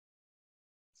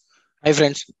Hi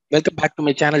friends, welcome back to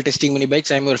my channel Testing Mini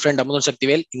Bytes. I am your friend Amadon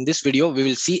Shaktivel. In this video, we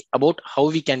will see about how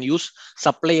we can use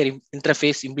supplier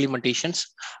interface implementations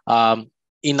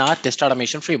in our test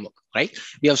automation framework. Right?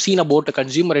 We have seen about the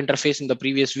consumer interface in the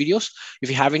previous videos.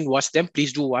 If you haven't watched them,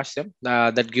 please do watch them.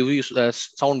 That give you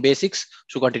sound basics.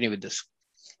 So continue with this.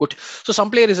 Good. So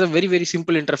supplier is a very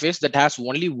simple interface that has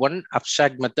only one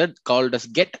abstract method called as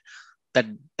get that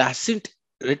doesn't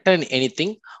return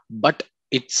anything, but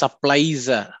it supplies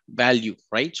a value,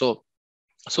 right? So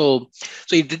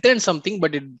it returns something,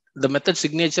 but the method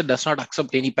signature does not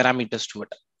accept any parameters to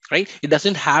it, right? It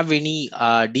doesn't have any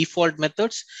default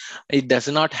methods. It does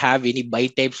not have any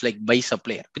byte types like by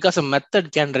supplier, because a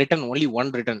method can return only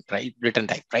one return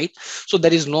type, right? So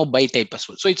there is no byte type as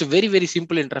well. So it's a very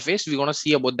simple interface. We're going to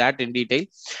see about that in detail,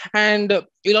 and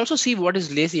we'll also see what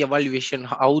is lazy evaluation,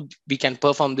 how we can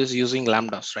perform this using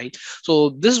lambdas, right? So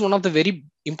this is one of the very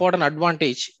important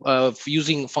advantage of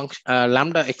using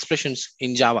lambda expressions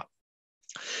in Java.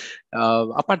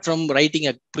 Apart from writing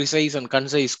a precise and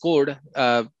concise code,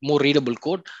 more readable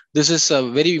code, this is a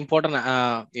very important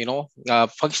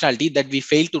functionality that we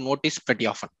fail to notice pretty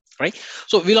often, right?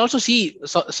 So we'll also see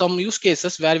some use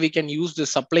cases where we can use the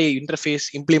supply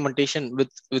interface implementation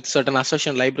with certain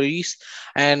assertion libraries,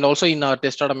 and also in our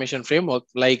test automation framework,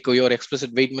 like your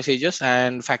explicit wait messages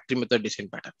and factory method design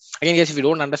pattern. Again, guys, if you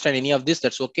don't understand any of this,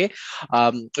 that's okay.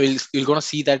 We're gonna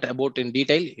see that about in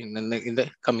detail in the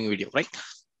coming video, right?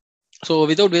 So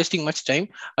without wasting much time,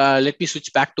 let me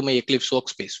switch back to my Eclipse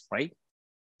workspace, right?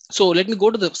 So let me go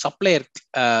to the supplier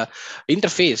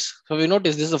interface. So we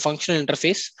notice this is a functional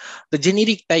interface. The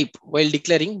generic type, while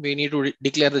declaring, we need to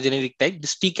declare the generic type.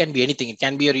 This T can be anything. It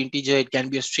can be your integer, it can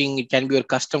be a string, it can be your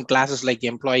custom classes like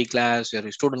employee class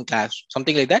or student class,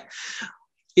 something like that.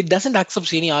 It doesn't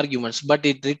accept any arguments, but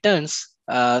it returns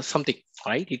something,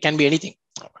 right? It can be anything.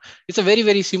 It's a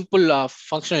very simple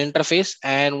functional interface,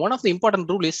 and one of the important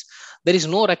rule is there is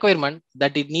no requirement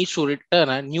that it needs to return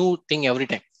a new thing every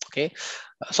time. Okay,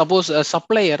 suppose a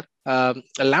supplier a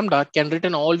lambda can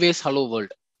return always hello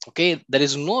world. Okay, there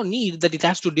is no need that it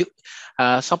has to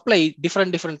supply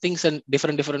different things and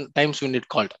different times when it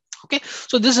called. Okay,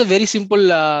 so this is a very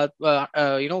simple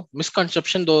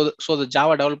misconception, though. So the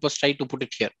Java developers try to put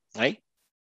it here, right?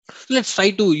 So let's try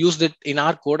to use that in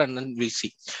our code, and then we'll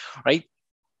see, right?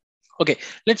 Okay,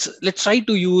 let's try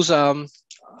to use um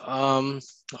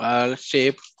let's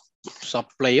say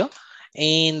supplier,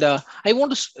 and I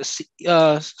want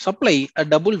to supply a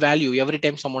double value every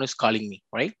time someone is calling me,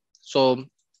 right? So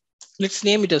let's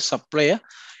name it as supplier,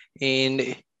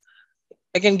 and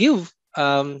I can give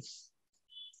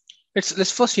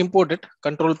let's first import it,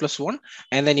 control plus one,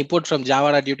 and then import from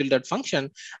java.util.function.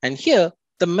 And here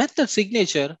the method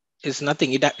signature is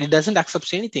nothing. It doesn't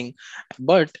accept anything,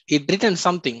 but it returns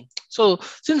something. So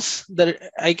since the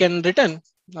I can return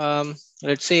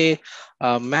let's say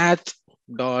math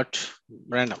dot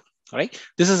random, right?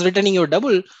 This is returning your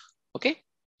double. Okay,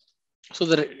 so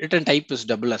the return type is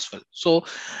double as well. So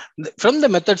from the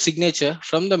method signature,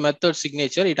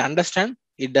 it understand,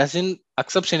 it doesn't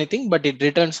accept anything, but it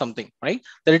returns something, right?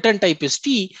 The return type is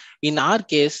T. In our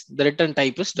case, the return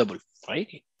type is double, right?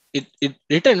 It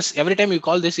returns every time you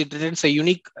call this, it returns a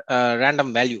unique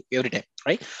random value every time,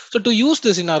 right? So to use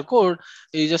this in our code,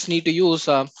 you just need to use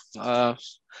uh,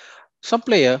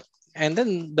 supplier, and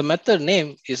then the method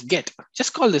name is get.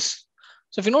 Just call this.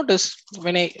 So if you notice,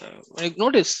 when I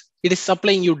notice, it is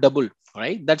supplying you double,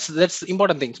 right? That's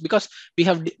important things, because we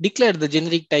have declared the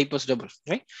generic type as double,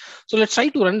 right? So let's try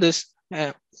to run this.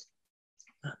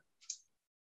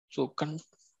 So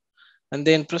and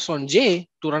then press on J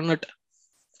to run it.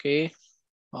 Okay,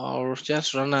 or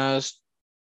just run as.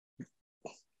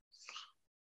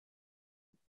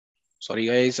 Sorry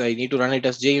guys, I need to run it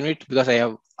as JUnit because I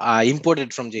have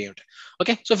imported from JUnit.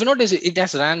 Okay, so if you notice, it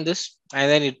has ran this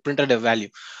and then it printed a value.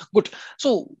 Good.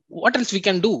 So what else we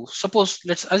can do? Suppose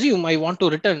let's assume I want to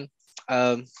return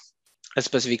a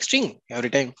specific string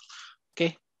every time.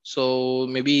 Okay, so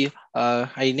maybe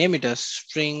I name it as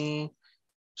string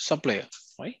supplier,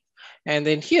 right? And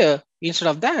then here, instead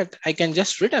of that, I can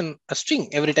just return a string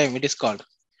every time it is called,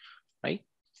 right?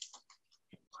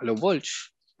 Hello world,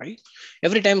 right?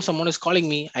 Every time someone is calling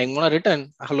me, I'm gonna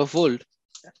return a hello world,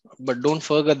 but don't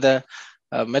forget the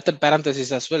method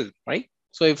parenthesis as well, right?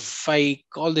 So if I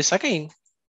call this again,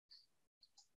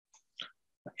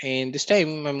 and this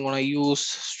time I'm gonna use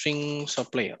string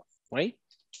supplier, right?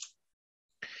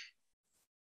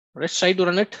 Let's try to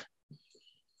run it.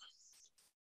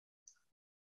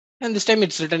 And this time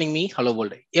it's returning me hello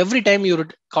world. Every time you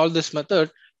call this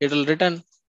method, it will return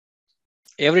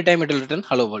every time it will return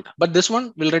hello world, but this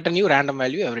one will return you random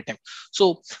value every time.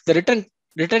 So the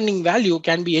returning value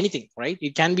can be anything, right?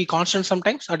 It can be constant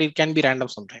sometimes, or it can be random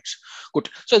sometimes. Good.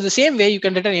 So the same way you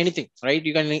can return anything, right?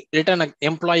 You can return an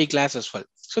employee class as well.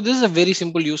 So this is a very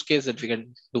simple use case that we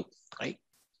can do, right?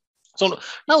 So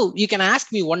now you can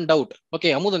ask me one doubt.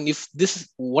 Okay, Amudan, if this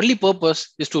only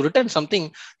purpose is to return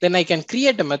something, then I can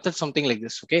create a method something like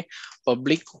this. Okay,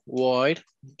 public void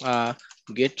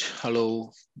get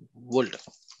hello world.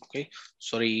 Okay,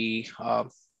 sorry,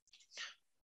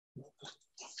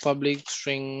 public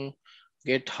string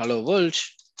get hello world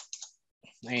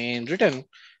and return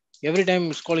every time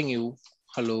it's calling you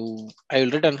hello. I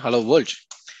will return hello world.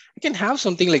 I can have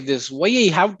something like this. Why I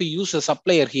have to use a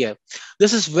supplier here?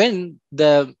 This is when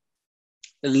the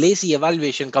lazy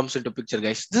evaluation comes into picture,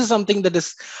 guys. This is something that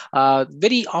is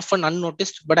very often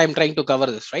unnoticed, but I'm trying to cover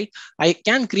this, right? I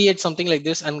can create something like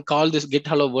this and call this get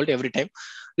hello world every time.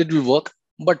 It will work,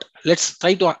 but let's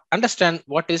try to understand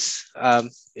what is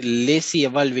lazy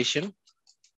evaluation,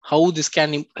 how this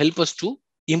can help us to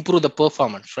improve the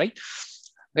performance, right?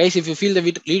 Guys, if you feel the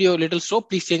video a little slow,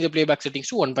 please change the playback settings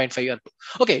to 1.5 or 2.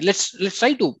 Okay, let's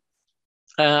try to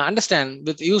understand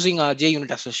with using a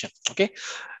JUnit assertion. Okay,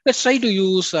 let's try to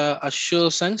use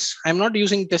Assertions. I'm not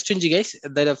using TestNG, guys.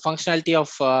 The functionality of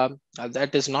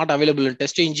that is not available in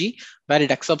TestNG, where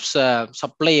it accepts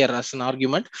supplier as an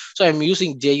argument. So I'm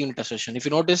using JUnit assertion. If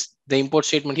you notice the import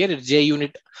statement here, it's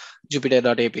JUnit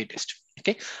Jupyter.api test.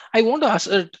 Okay, I want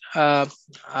to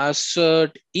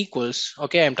assert equals.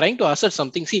 Okay, I'm trying to assert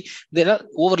something. See, there are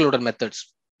overloader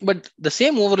methods, but the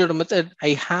same overloader method I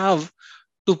have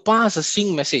to pass a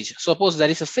string message. Suppose there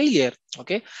is a failure.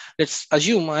 Okay, let's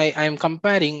assume I am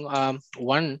comparing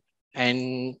 1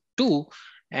 and 2,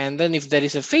 and then if there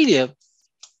is a failure,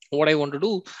 what I want to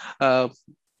do, uh,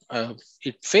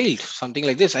 it failed, something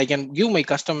like this. I can give my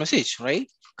custom message, right?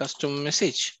 Custom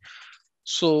message.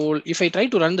 So if I try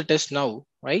to run the test now,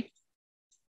 right?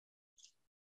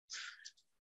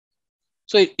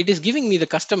 So it is giving me the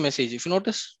custom message. If you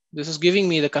notice, this is giving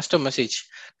me the custom message,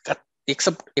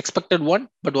 except expected 1,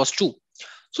 but was 2.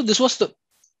 So this was the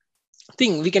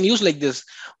thing we can use like this.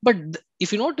 But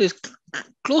if you notice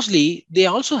closely, they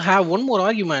also have one more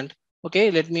argument.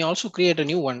 Okay, let me also create a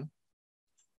new one.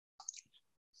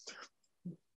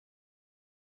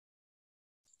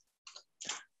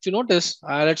 If you notice,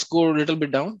 let's go a little bit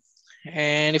down.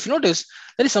 And if you notice,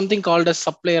 there is something called a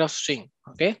supplier of string.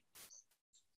 Okay,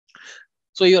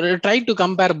 so you're trying to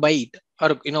compare byte,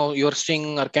 or your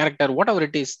string or character, whatever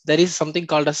it is. There is something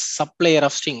called a supplier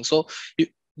of string. So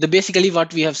the basically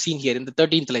what we have seen here in the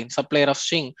 13th line, supplier of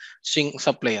string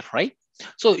supplier, right?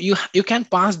 So you can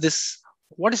pass this.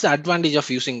 What is the advantage of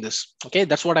using this? Okay,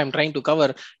 that's what I'm trying to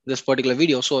cover this particular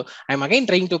video. So I'm again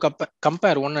trying to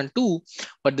compare 1 and 2,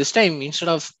 but this time instead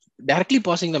of directly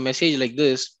passing the message like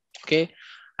this, okay,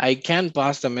 I can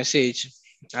pass the message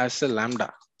as a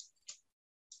lambda.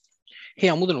 Hey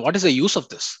Amudan, what is the use of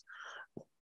this?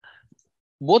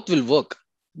 Both will work,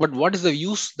 but what is the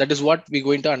use? That is what we're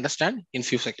going to understand in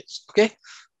few seconds. Okay,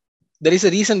 there is a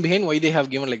reason behind why they have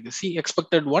given like this. See,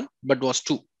 expected 1 but was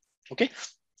 2. Okay,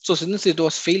 so since it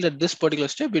was failed at this particular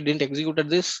step, it didn't execute at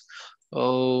this.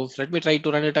 Let me try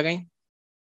to run it again.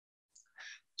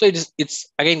 So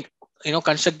it's again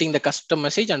constructing the custom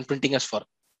message and printing it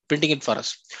for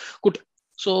us. Good.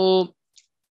 So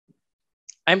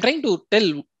I'm trying to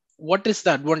tell what is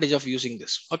the advantage of using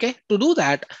this. Okay, to do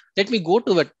that, let me go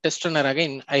to a test runner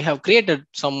again. I have created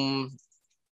some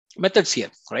methods here,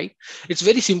 right? It's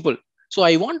very simple. So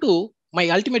my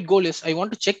ultimate goal is I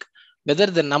want to check whether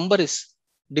the number is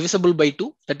divisible by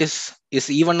 2, that is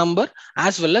even number,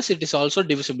 as well as it is also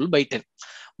divisible by 10.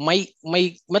 My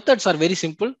methods are very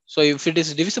simple. So if it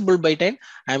is divisible by 10,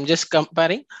 I'm just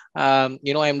comparing, I'm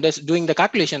just doing the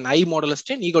calculation, I modulus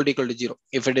 10 equal to 0.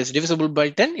 If it is divisible by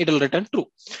 10, it will return true.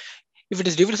 If it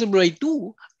is divisible by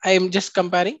 2, I am just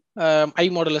comparing I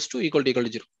modulus 2 equal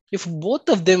to 0. If both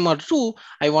of them are true,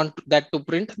 I want that to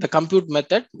print, the compute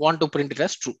method want to print it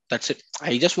as true. That's it.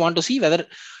 I just want to see whether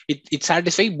it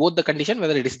satisfies both the condition,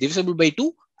 whether it is divisible by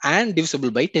 2 and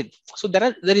divisible by 10. So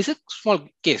there is a small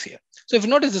case here. So if you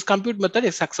notice, this compute method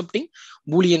is accepting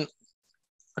Boolean,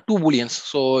 2 Booleans.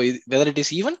 So whether it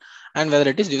is even and whether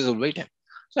it is divisible by 10.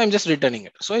 So I'm just returning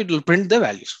it. So it will print the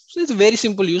values. So it's a very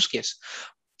simple use case.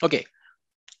 Okay,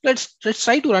 let's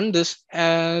try to run this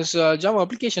as a Java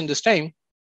application this time.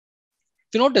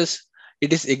 If you notice,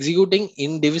 it is executing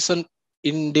in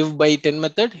div by 10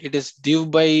 method. It is div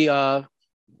by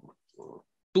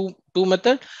 2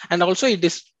 method, and also it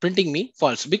is printing me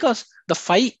false because the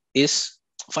 5 is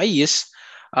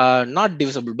not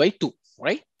divisible by 2,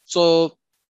 right? So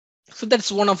So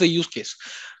that's one of the use case.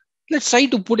 Let's try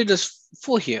to put it as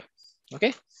 4 here.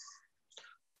 Okay,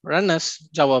 run as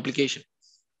Java application.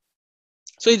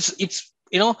 So it's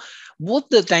both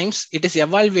the times it is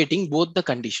evaluating both the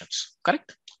conditions,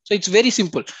 correct? So it's very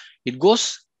simple. It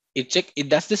goes, it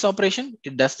does this operation,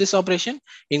 it does this operation,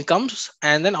 it comes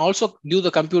and then also do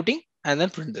the computing and then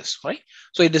print this, right?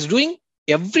 So it is doing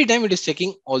every time, it is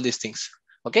checking all these things.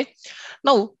 Okay,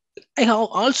 now I have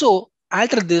also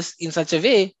altered this in such a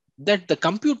way that the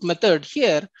compute method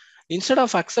here, instead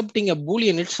of accepting a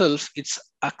boolean itself, it's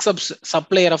accepts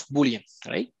supplier of boolean,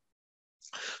 right?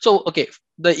 So, okay,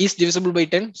 the is divisible by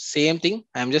 10, same thing.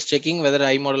 I'm just checking whether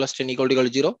I modulus 10 equal to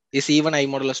 0. Is even I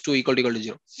modulus 2 equal to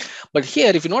 0. But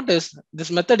here, if you notice, this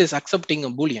method is accepting a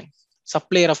Boolean,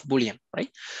 supplier of Boolean, right?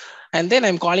 And then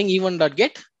I'm calling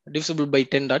even.get divisible by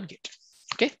 10.get.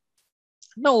 Okay.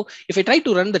 Now, if I try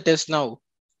to run the test now,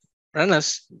 run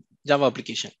as Java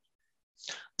application.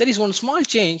 There is one small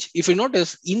change. If you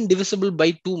notice, indivisible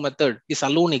by 2 method is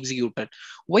alone executed.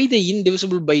 Why the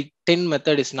indivisible by 10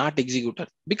 method is not executed?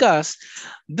 Because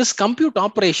this compute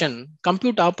operation,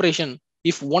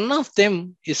 if one of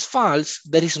them is false,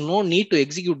 there is no need to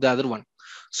execute the other one.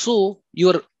 So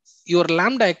your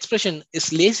lambda expression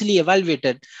is lazily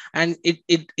evaluated and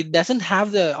it doesn't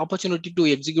have the opportunity to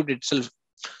execute itself.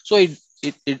 So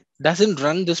it doesn't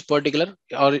run this particular,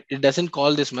 or it doesn't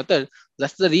call this method.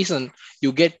 That's the reason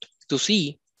you get to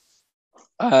see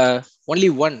only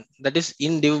one, that is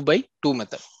in div by 2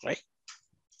 method, right?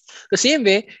 The same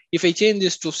way, if I change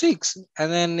this to 6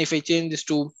 and then if I change this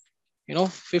to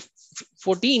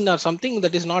 14 or something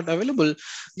that is not available,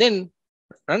 then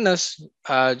run as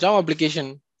Java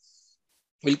application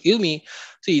will give me,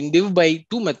 see, in div by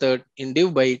 2 method, in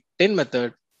div by 10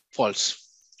 method, false.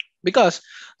 Because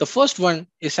the first one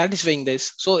is satisfying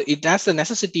this, so it has the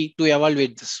necessity to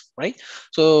evaluate this, right?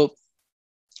 So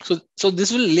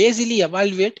this will lazily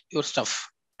evaluate your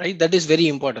stuff, right? That is very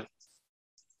important.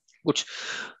 Good.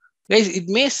 Guys, it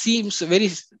may seem a very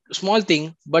small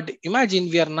thing, but imagine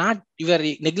we are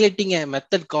neglecting a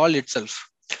method call itself.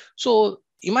 So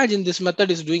imagine this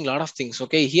method is doing a lot of things.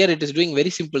 Okay, here it is doing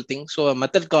very simple things. So a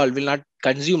method call will not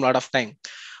consume a lot of time.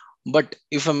 But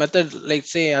if a method, like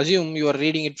say, assume you are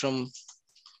reading from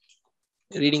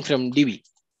DB,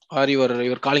 or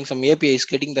you're calling some APIs,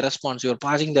 getting the response, you're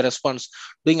passing the response,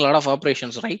 doing a lot of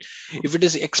operations, right? If it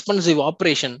is expensive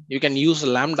operation, you can use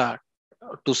Lambda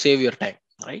to save your time,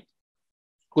 right?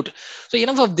 Good. So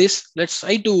enough of this. Let's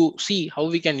try to see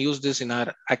how we can use this in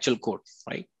our actual code,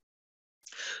 right?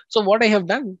 So what I have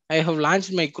done, I have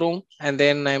launched my Chrome and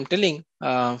then I'm telling,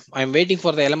 I'm waiting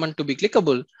for the element to be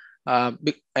clickable.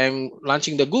 I'm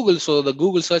launching the Google. So the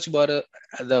Google search bar,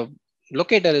 the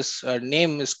locator is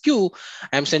name is Q.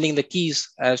 I'm sending the keys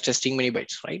as testing many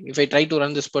bytes, right? If I try to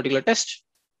run this particular test,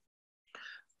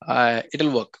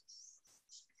 it'll work.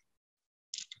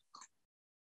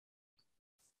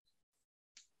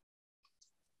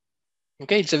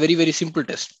 Okay, it's a very, very simple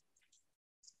test.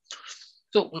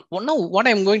 So now what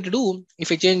I'm going to do,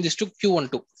 if I change this to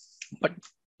Q12, but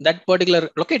that particular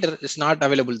locator is not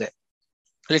available there.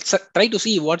 Let's try to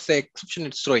see what's the exception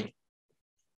it's throwing.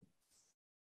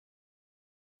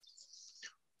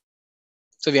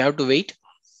 So we have to wait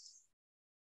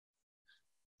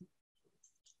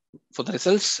for the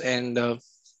results and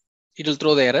it will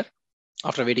throw the error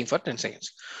after waiting for 10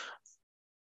 seconds.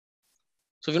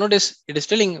 So if you notice, it is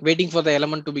telling waiting for the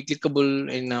element to be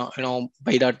clickable in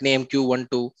by.name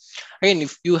Q12. Again,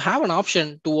 if you have an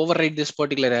option to override this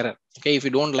particular error, okay, if you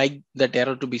don't like that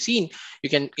error to be seen, you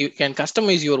can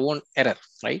customize your own error,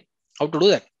 right? How to do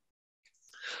that?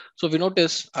 So if you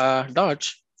notice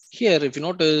dots here, if you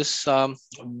notice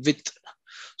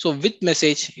with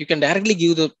message, you can directly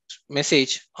give the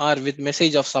message or with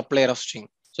message of supplier of string.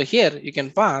 So here you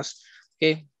can pass,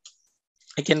 okay,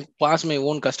 I can pass my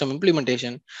own custom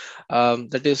implementation.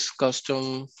 That is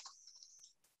custom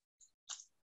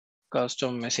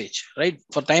message, right?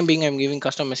 For time being, I'm giving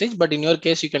custom message, but in your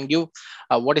case, you can give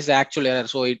what is the actual error.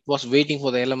 So it was waiting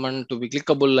for the element to be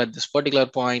clickable at this particular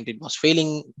point. It was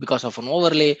failing because of an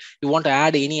overlay. You want to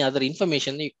add any other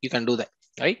information, you can do that,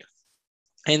 right?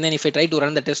 And then if I try to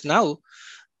run the test now,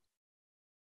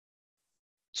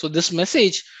 so this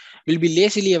message will be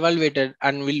lazily evaluated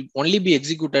and will only be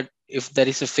executed if there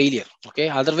is a failure. Okay,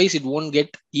 otherwise it won't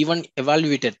get even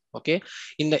evaluated. Okay,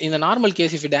 in the normal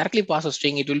case, if you directly pass a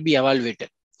string, it will be evaluated.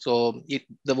 So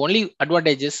the only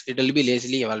advantage is it will be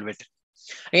lazily evaluated.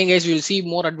 Again, guys, we will see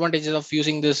more advantages of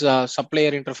using this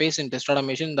supplier interface in test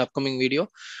automation in the upcoming video.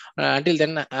 Until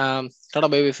then, tata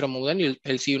bye bye from Mohan.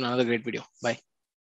 I'll see you in another great video. Bye.